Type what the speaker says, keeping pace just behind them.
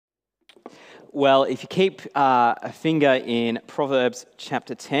Well, if you keep a finger in Proverbs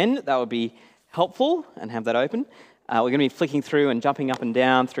chapter 10, that would be helpful, and have that open. We're going to be flicking through and jumping up and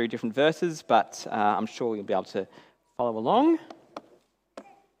down through different verses, but I'm sure you'll be able to follow along.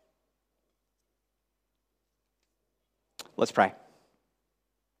 Let's pray.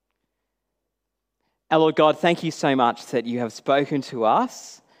 Our Lord God, thank you so much that you have spoken to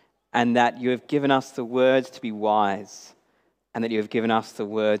us and that you have given us the words to be wise and that you have given us the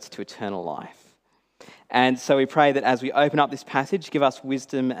words to eternal life. And so we pray that as we open up this passage, give us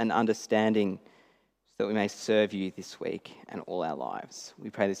wisdom and understanding so that we may serve you this week and all our lives. We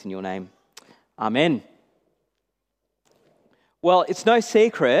pray this in your name. Amen. Well, it's no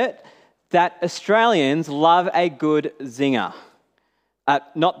secret that Australians love a good zinger.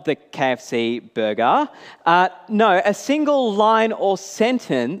 Not the KFC burger. No, a single line or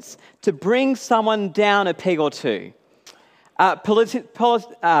sentence to bring someone down a peg or two.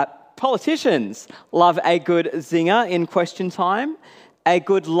 Politicians love a good zinger in question time, a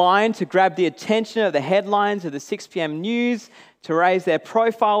good line to grab the attention of the headlines of the 6 p.m. news, to raise their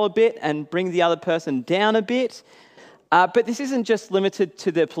profile a bit and bring the other person down a bit. But this isn't just limited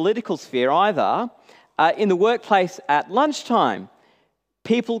to the political sphere either. In the workplace at lunchtime,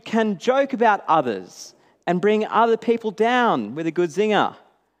 people can joke about others and bring other people down with a good zinger.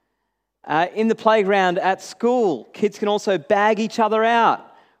 In the playground at school, kids can also bag each other out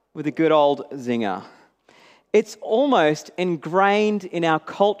with a good old zinger. It's almost ingrained in our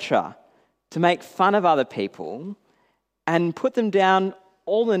culture to make fun of other people and put them down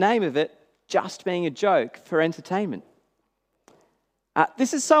all in the name of it just being a joke for entertainment.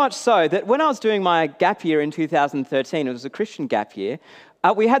 This is so much so that when I was doing my gap year in 2013, it was a Christian gap year,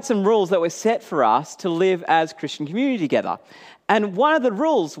 we had some rules that were set for us to live as Christian community together. And one of the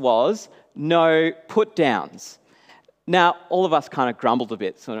rules was no put-downs. Now, all of us kind of grumbled a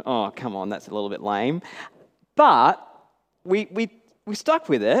bit, sort of, oh, come on, that's a little bit lame. But we stuck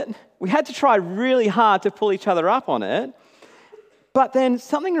with it. We had to try really hard to pull each other up on it. But then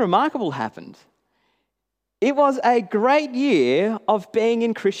something remarkable happened. It was a great year of being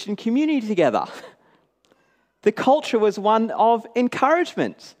in Christian community together. The culture was one of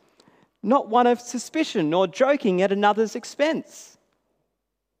encouragement, not one of suspicion or joking at another's expense.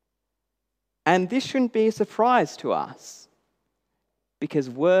 And this shouldn't be a surprise to us, because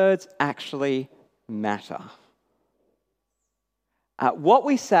words actually matter. What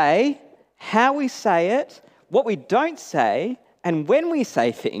we say, how we say it, what we don't say, and when we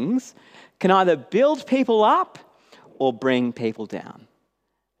say things can either build people up or bring people down,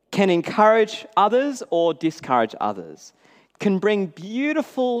 can encourage others or discourage others, can bring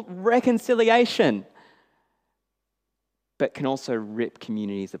beautiful reconciliation, but can also rip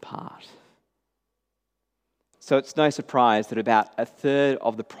communities apart. So it's no surprise that about a third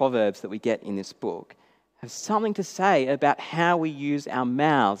of the Proverbs that we get in this book have something to say about how we use our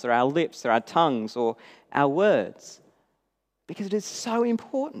mouths or our lips or our tongues or our words, because it is so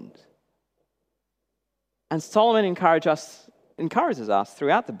important. And Solomon encourages us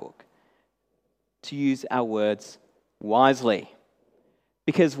throughout the book to use our words wisely,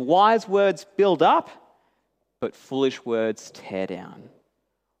 because wise words build up, but foolish words tear down.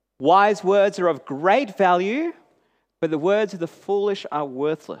 Wise words are of great value, but the words of the foolish are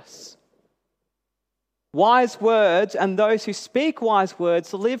worthless. Wise words and those who speak wise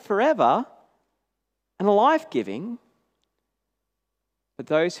words live forever and are life-giving, but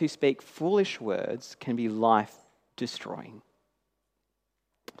those who speak foolish words can be life-destroying.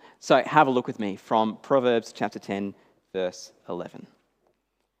 So have a look with me from Proverbs chapter 10, verse 11.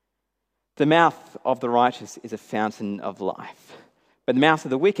 The mouth of the righteous is a fountain of life, but the mouth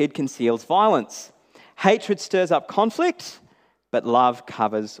of the wicked conceals violence. Hatred stirs up conflict, but love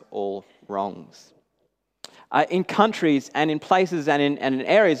covers all wrongs. In countries and in places and in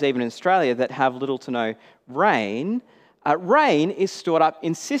areas, even in Australia, that have little to no rain, rain is stored up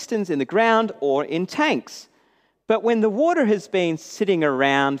in cisterns in the ground or in tanks. But when the water has been sitting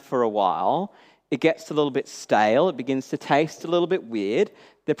around for a while, it gets a little bit stale, it begins to taste a little bit weird.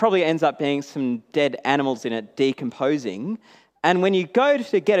 There probably ends up being some dead animals in it decomposing. And when you go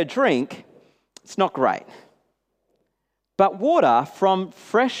to get a drink, it's not great. But water from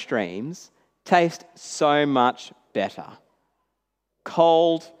fresh streams tastes so much better.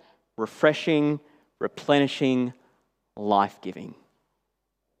 Cold, refreshing, replenishing, life-giving.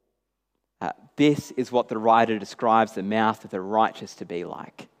 This is what the writer describes the mouth of the righteous to be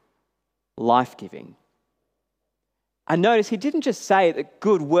like. Life-giving. And notice he didn't just say that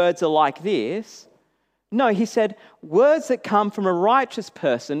good words are like this. No, he said words that come from a righteous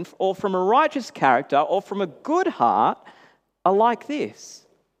person or from a righteous character or from a good heart are like this.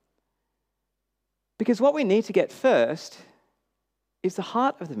 Because what we need to get first is the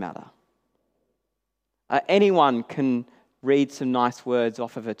heart of the matter. Anyone can read some nice words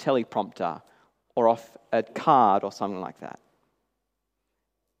off of a teleprompter or off a card or something like that.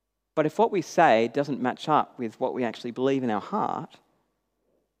 But if what we say doesn't match up with what we actually believe in our heart,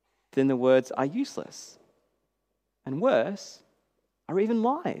 then the words are useless. And worse, are even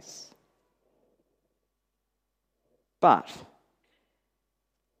lies. But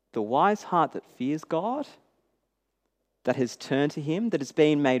the wise heart that fears God, that has turned to him, that has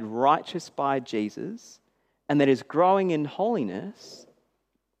been made righteous by Jesus, and that is growing in holiness,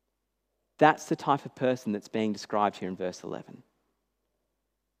 that's the type of person that's being described here in verse 11.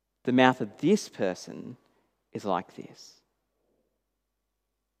 The mouth of this person is like this.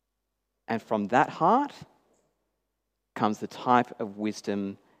 And from that heart comes the type of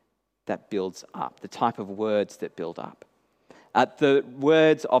wisdom that builds up, the type of words that build up. The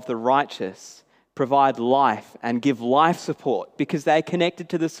words of the righteous provide life and give life support because they're connected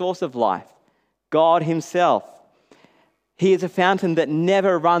to the source of life, God himself. He is a fountain that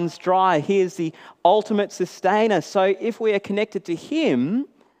never runs dry. He is the ultimate sustainer. So if we are connected to him,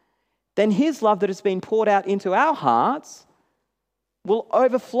 then his love that has been poured out into our hearts will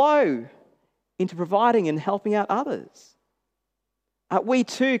overflow into providing and helping out others. We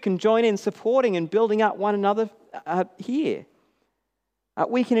too can join in supporting and building up one another here.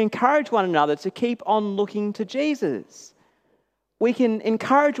 We can encourage one another to keep on looking to Jesus. We can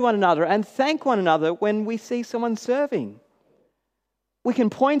encourage one another and thank one another when we see someone serving. We can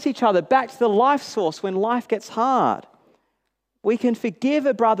point each other back to the life source when life gets hard. We can forgive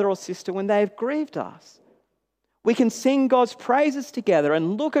a brother or sister when they have grieved us. We can sing God's praises together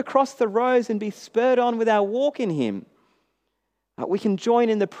and look across the rows and be spurred on with our walk in him. We can join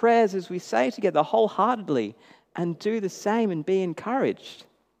in the prayers as we say together wholeheartedly and do the same and be encouraged.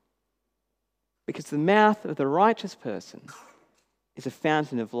 Because the mouth of the righteous person is a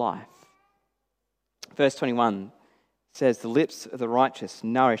fountain of life. Verse 21 says, the lips of the righteous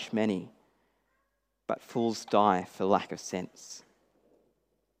nourish many, but fools die for lack of sense.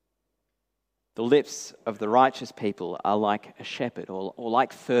 The lips of the righteous people are like a shepherd or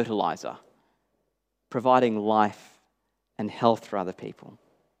like fertilizer, providing life and health for other people,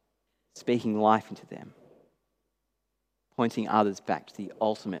 speaking life into them, pointing others back to the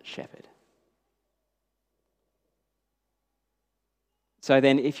ultimate shepherd. So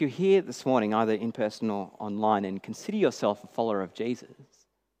then, if you're here this morning, either in person or online, and consider yourself a follower of Jesus,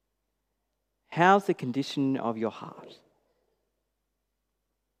 how's the condition of your heart?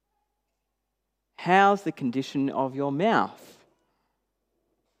 How's the condition of your mouth?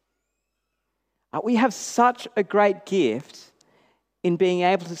 We have such a great gift in being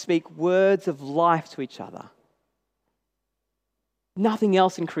able to speak words of life to each other. Nothing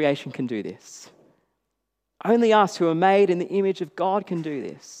else in creation can do this. Only us who are made in the image of God can do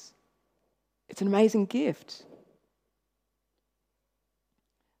this. It's an amazing gift.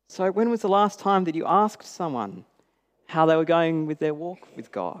 So when was the last time that you asked someone how they were going with their walk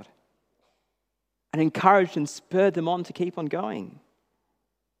with God and encouraged and spurred them on to keep on going?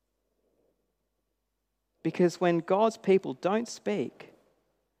 Because when God's people don't speak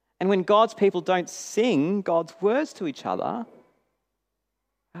and when God's people don't sing God's words to each other,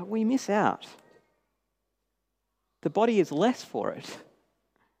 we miss out. The body is less for it.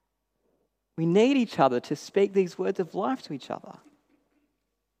 We need each other to speak these words of life to each other.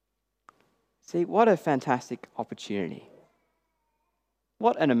 See, what a fantastic opportunity.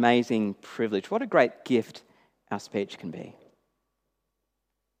 What an amazing privilege. What a great gift our speech can be.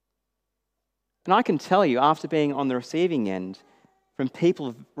 And I can tell you, after being on the receiving end from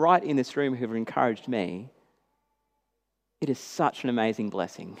people right in this room who have encouraged me, it is such an amazing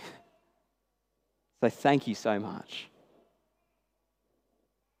blessing. So thank you so much.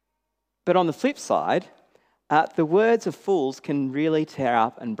 But on the flip side, the words of fools can really tear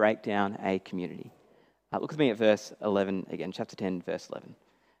up and break down a community. Look with me at verse 11 again, chapter 10, verse 11.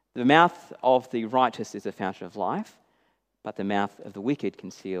 The mouth of the righteous is a fountain of life, but the mouth of the wicked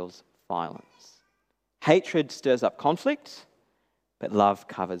conceals violence. Hatred stirs up conflict, but love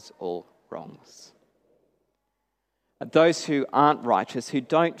covers all wrongs. Those who aren't righteous, who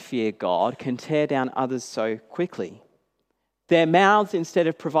don't fear God, can tear down others so quickly. Their mouths, instead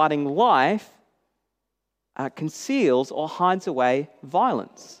of providing life, conceals or hides away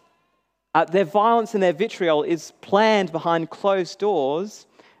violence. Their violence and their vitriol is planned behind closed doors,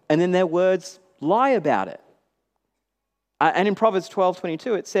 and then their words lie about it. And in Proverbs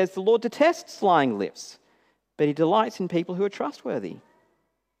 12:22, it says, the Lord detests lying lips, but he delights in people who are trustworthy.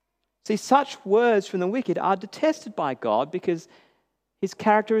 See, such words from the wicked are detested by God because his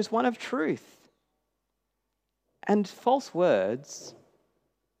character is one of truth. And false words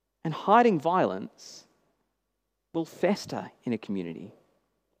and hiding violence will fester in a community.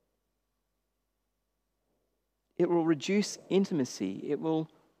 It will reduce intimacy. It will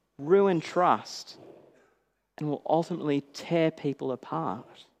ruin trust and will ultimately tear people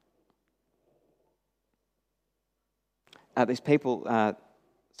apart. These people,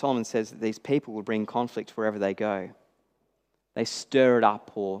 Solomon says that these people will bring conflict wherever they go. They stir it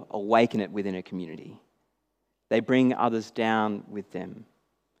up or awaken it within a community. They bring others down with them.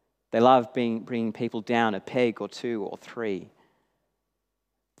 They love bringing people down a peg or two or three.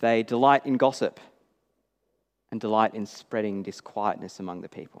 They delight in gossip and delight in spreading disquietness among the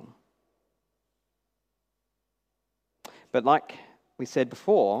people. But like we said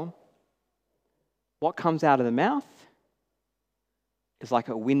before, what comes out of the mouth is like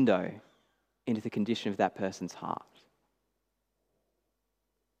a window into the condition of that person's heart.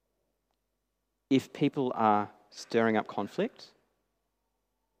 If people are stirring up conflict,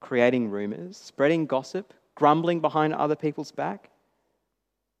 creating rumours, spreading gossip, grumbling behind other people's back,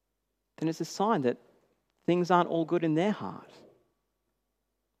 then it's a sign that things aren't all good in their heart,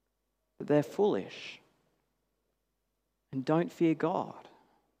 that they're foolish and don't fear God.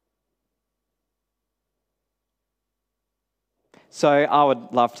 So I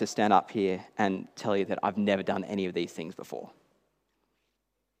would love to stand up here and tell you that I've never done any of these things before.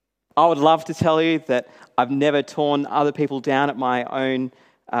 I would love to tell you that I've never torn other people down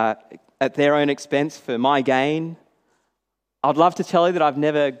at their own expense for my gain. I'd love to tell you that I've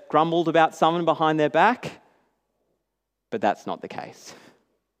never grumbled about someone behind their back, but that's not the case.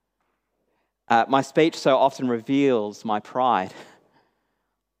 My speech so often reveals my pride.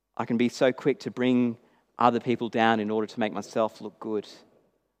 I can be so quick to bring other people down in order to make myself look good.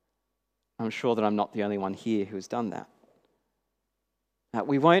 I'm sure that I'm not the only one here who has done that.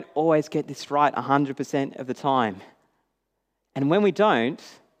 We won't always get this right 100% of the time. And when we don't,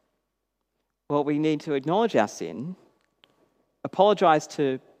 well, we need to acknowledge our sin, apologise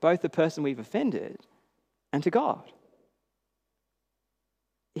to both the person we've offended and to God.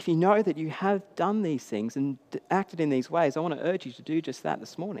 If you know that you have done these things and acted in these ways, I want to urge you to do just that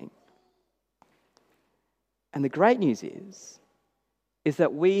this morning. And the great news is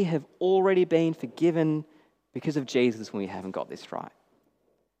that we have already been forgiven because of Jesus when we haven't got this right.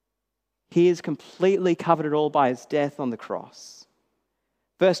 He has completely covered it all by his death on the cross.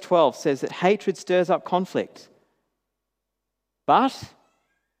 Verse 12 says that hatred stirs up conflict, but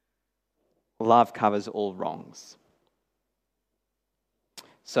love covers all wrongs.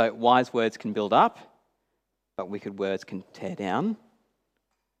 So wise words can build up, but wicked words can tear down.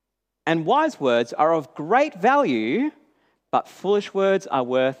 And wise words are of great value, but foolish words are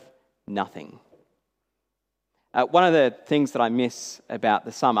worth nothing. One of the things that I miss about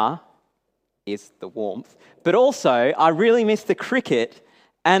the summer is the warmth, but also I really miss the cricket,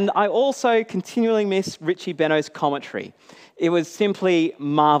 and I also continually miss Richie Benaud's commentary. It was simply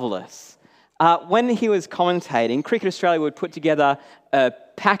marvellous. When he was commentating, Cricket Australia would put together a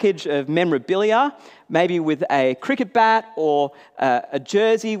package of memorabilia, maybe with a cricket bat or a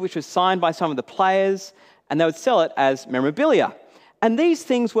jersey which was signed by some of the players, and they would sell it as memorabilia. And these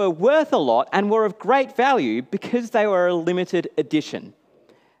things were worth a lot and were of great value because they were a limited edition.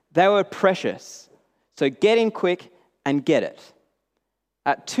 They were precious. So get in quick and get it.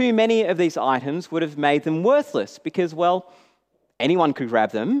 Too many of these items would have made them worthless because, well, anyone could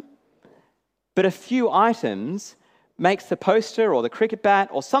grab them. But a few items makes the poster or the cricket bat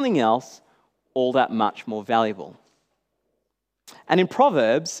or something else all that much more valuable. And in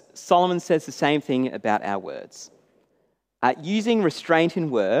Proverbs, Solomon says the same thing about our words. Using restraint in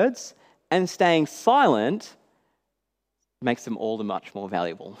words and staying silent makes them all the much more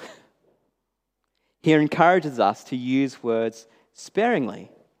valuable. He encourages us to use words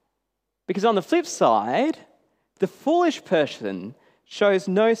sparingly. Because on the flip side, the foolish person shows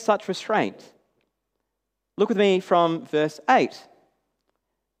no such restraint. Look with me from verse 8.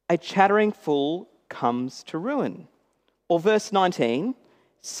 A chattering fool comes to ruin. Or verse 19,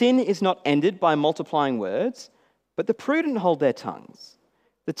 sin is not ended by multiplying words, but the prudent hold their tongues.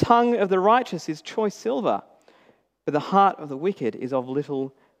 The tongue of the righteous is choice silver, but the heart of the wicked is of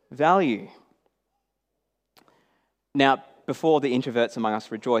little value. Now, before the introverts among us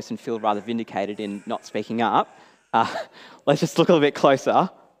rejoice and feel rather vindicated in not speaking up, let's just look a little bit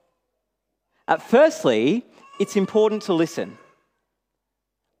closer. Firstly, it's important to listen.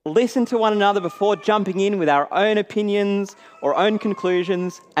 Listen to one another before jumping in with our own opinions or own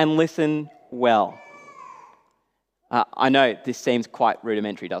conclusions, and listen well. I know this seems quite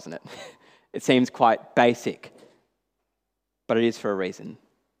rudimentary, doesn't it? It seems quite basic, but it is for a reason.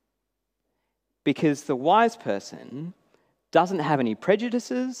 Because the wise person doesn't have any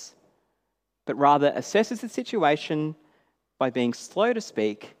prejudices, but rather assesses the situation by being slow to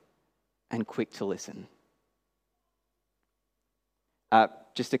speak and quick to listen.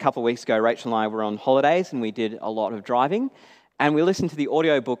 Just a couple of weeks ago, Rachel and I were on holidays and we did a lot of driving, and we listened to the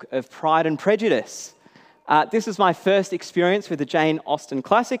audiobook of Pride and Prejudice. This is my first experience with the Jane Austen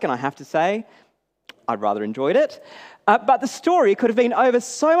classic, and I have to say, I'd rather enjoyed it. But the story could have been over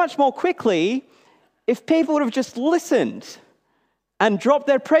so much more quickly if people would have just listened and dropped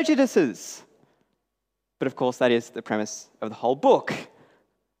their prejudices. But of course, that is the premise of the whole book.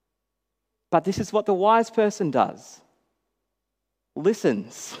 But this is what the wise person does.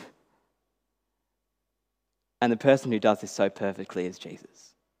 Listens. And the person who does this so perfectly is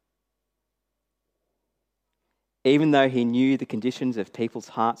Jesus. Even though he knew the conditions of people's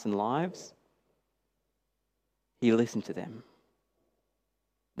hearts and lives, he listened to them,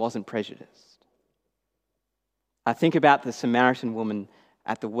 wasn't prejudiced. I think about the Samaritan woman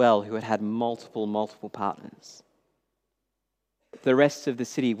at the well who had had multiple partners. The rest of the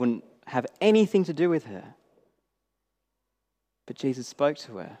city wouldn't have anything to do with her. But Jesus spoke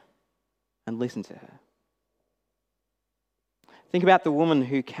to her and listened to her. Think about the woman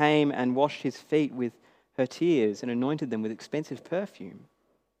who came and washed his feet with her tears and anointed them with expensive perfume.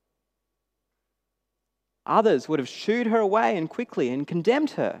 Others would have shooed her away and quickly and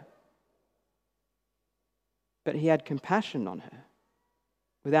condemned her. But he had compassion on her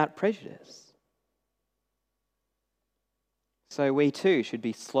without prejudice. So we too should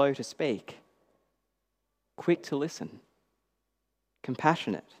be slow to speak, quick to listen,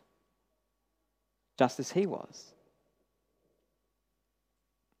 compassionate, just as he was.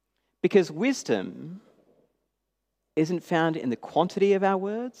 Because wisdom isn't found in the quantity of our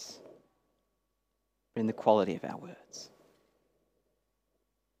words, but in the quality of our words.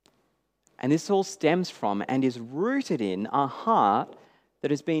 And this all stems from and is rooted in a heart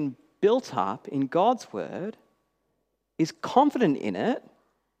that has been built up in God's word, is confident in it,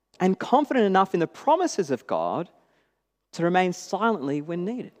 and confident enough in the promises of God to remain silently when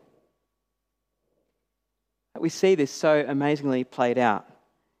needed. We see this so amazingly played out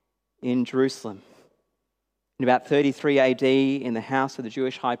in Jerusalem. In about 33 AD, in the house of the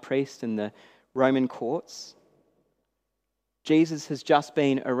Jewish high priest in the Roman courts, Jesus has just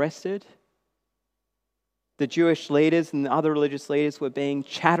been arrested. The Jewish leaders and the other religious leaders were being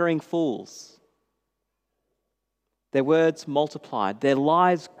chattering fools. Their words multiplied, their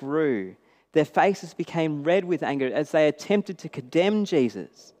lies grew, their faces became red with anger as they attempted to condemn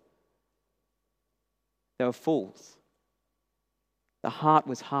Jesus. They were fools. The heart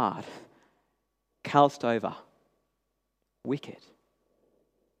was hard, calloused over, wicked.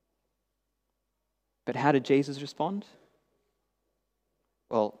 But how did Jesus respond?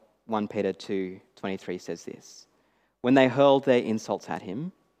 Well, 1 Peter 2:23 says this: when they hurled their insults at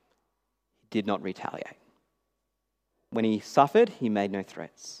him, he did not retaliate. When he suffered, he made no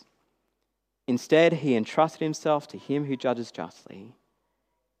threats. Instead, he entrusted himself to him who judges justly.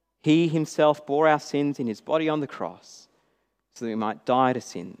 He himself bore our sins in his body on the cross, so that we might die to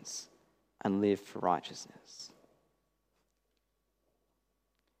sins and live for righteousness.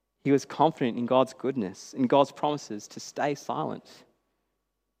 He was confident in God's goodness, in God's promises to stay silent.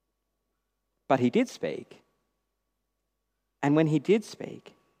 But he did speak. And when he did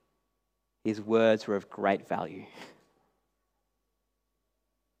speak, his words were of great value.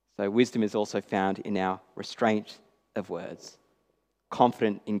 So wisdom is also found in our restraint of words.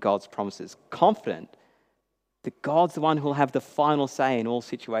 Confident in God's promises. Confident that God's the one who will have the final say in all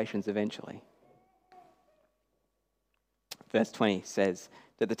situations eventually. Verse 20 says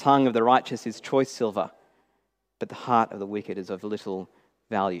that the tongue of the righteous is choice silver, but the heart of the wicked is of little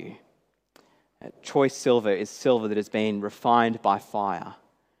value. Choice silver is silver that has been refined by fire.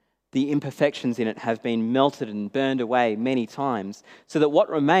 The imperfections in it have been melted and burned away many times, so that what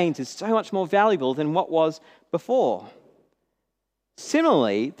remains is so much more valuable than what was before.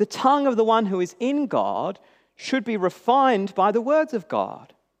 Similarly, the tongue of the one who is in God should be refined by the words of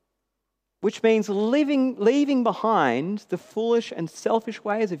God, which means leaving behind the foolish and selfish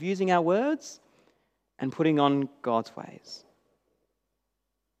ways of using our words and putting on God's ways.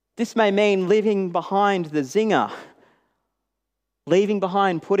 This may mean leaving behind the zinger, leaving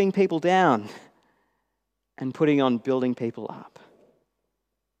behind putting people down, and putting on building people up.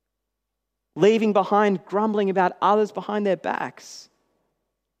 Leaving behind grumbling about others behind their backs,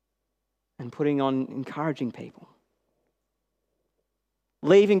 and putting on encouraging people.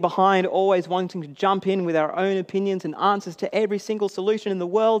 Leaving behind always wanting to jump in with our own opinions and answers to every single solution in the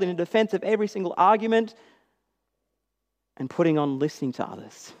world in defense of every single argument, and putting on listening to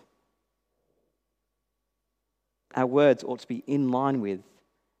others. Our words ought to be in line with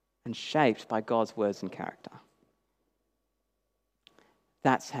and shaped by God's words and character.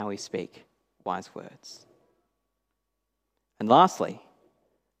 That's how we speak wise words. And lastly,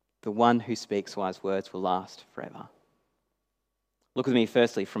 the one who speaks wise words will last forever. Look with me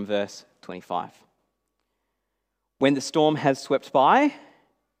firstly from verse 25. When the storm has swept by,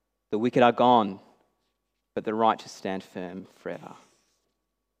 the wicked are gone, but the righteous stand firm forever.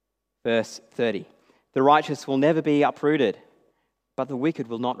 Verse 30. The righteous will never be uprooted, but the wicked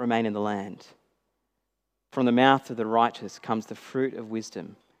will not remain in the land. From the mouth of the righteous comes the fruit of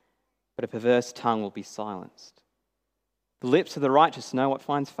wisdom, but a perverse tongue will be silenced. The lips of the righteous know what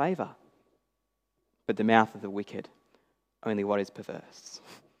finds favour, but the mouth of the wicked only what is perverse.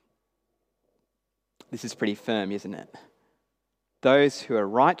 This is pretty firm, isn't it? Those who are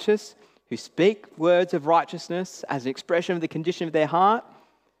righteous, who speak words of righteousness as an expression of the condition of their heart,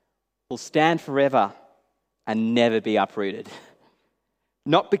 will stand forever and never be uprooted.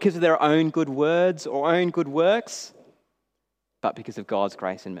 Not because of their own good words or own good works, but because of God's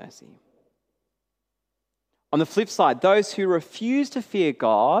grace and mercy. On the flip side, those who refuse to fear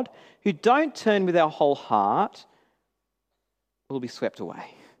God, who don't turn with their whole heart, will be swept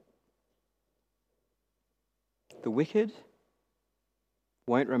away. The wicked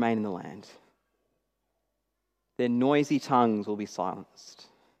won't remain in the land. Their noisy tongues will be silenced.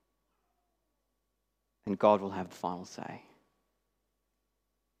 And God will have the final say.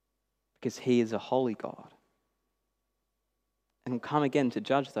 Because he is a holy God. And will come again to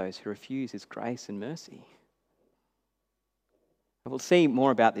judge those who refuse his grace and mercy. And we'll see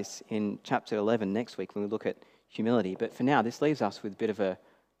more about this in chapter 11 next week when we look at humility. But for now, this leaves us with a bit of a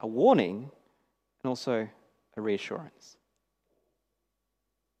warning and also a reassurance.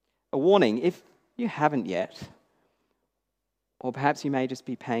 A warning, if you haven't yet, or perhaps you may just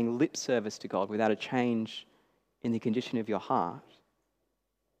be paying lip service to God without a change in the condition of your heart,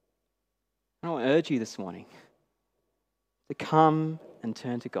 I want to urge you this morning to come and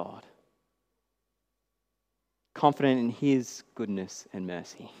turn to God, confident in his goodness and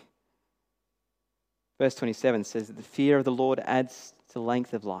mercy. Verse 27 says that the fear of the Lord adds to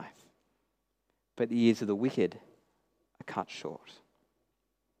length of life, but the years of the wicked are cut short.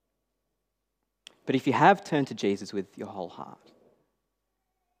 But if you have turned to Jesus with your whole heart,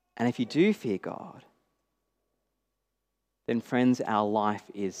 and if you do fear God, then friends, our life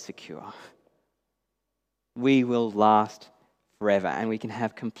is secure. We will last forever, and we can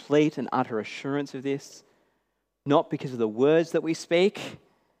have complete and utter assurance of this, not because of the words that we speak,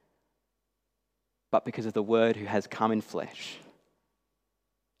 but because of the Word who has come in flesh,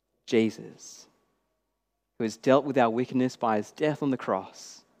 Jesus, who has dealt with our wickedness by his death on the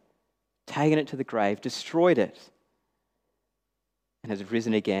cross, taken it to the grave, destroyed it, and has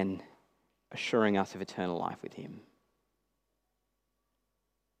risen again, assuring us of eternal life with him.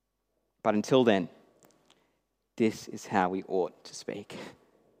 But until then, this is how we ought to speak.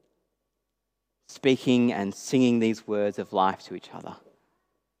 Speaking and singing these words of life to each other.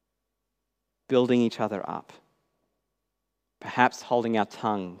 Building each other up. Perhaps holding our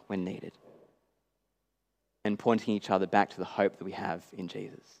tongue when needed. And pointing each other back to the hope that we have in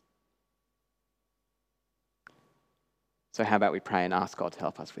Jesus. So how about we pray and ask God to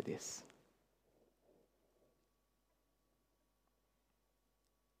help us with this?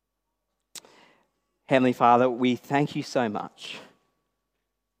 Heavenly Father, we thank you so much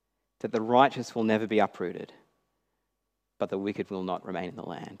that the righteous will never be uprooted, but the wicked will not remain in the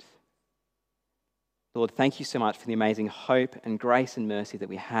land. Lord, thank you so much for the amazing hope and grace and mercy that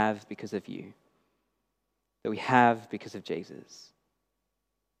we have because of you, that we have because of Jesus.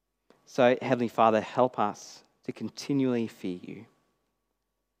 So, Heavenly Father, help us to continually fear you.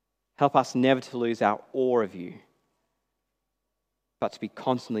 Help us never to lose our awe of you, but to be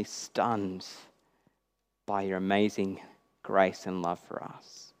constantly stunned by your amazing grace and love for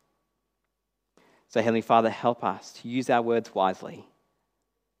us. So, Heavenly Father, help us to use our words wisely.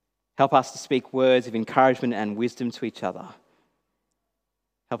 Help us to speak words of encouragement and wisdom to each other.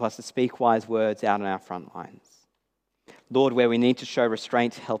 Help us to speak wise words out on our front lines. Lord, where we need to show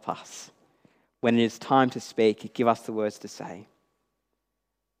restraint, help us. When it is time to speak, give us the words to say,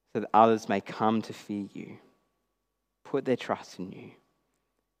 so that others may come to fear you, put their trust in you,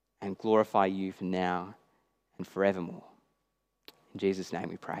 and glorify you for now and forevermore. In Jesus' name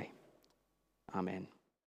we pray. Amen.